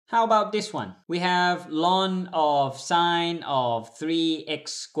How about this one? We have ln of sine of 3x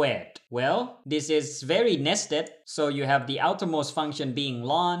squared. Well, this is very nested. So you have the outermost function being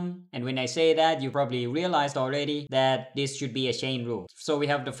ln. And when I say that, you probably realized already that this should be a chain rule. So we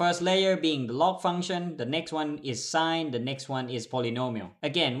have the first layer being the log function. The next one is sine. The next one is polynomial.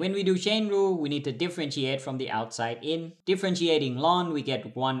 Again, when we do chain rule, we need to differentiate from the outside in. Differentiating ln, we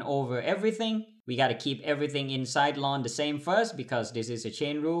get 1 over everything. We got to keep everything inside ln the same first because this is a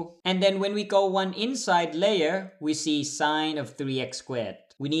chain rule. And then when we go one inside layer, we see sine of 3x squared.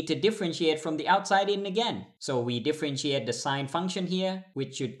 We need to differentiate from the outside in again. So we differentiate the sine function here,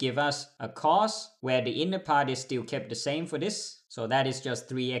 which should give us a cos, where the inner part is still kept the same for this. So that is just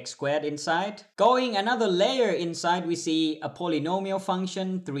 3x squared inside. Going another layer inside, we see a polynomial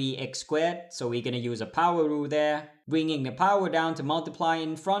function, 3x squared. So we're going to use a power rule there. Bringing the power down to multiply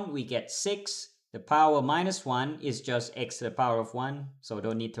in front, we get 6. The power minus 1 is just x to the power of 1. So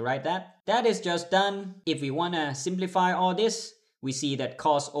don't need to write that. That is just done. If we want to simplify all this, we see that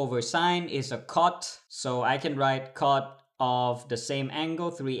cos over sine is a cot. So I can write cot of the same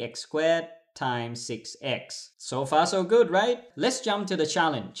angle, 3x squared times 6x. So far so good, right? Let's jump to the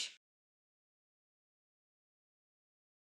challenge.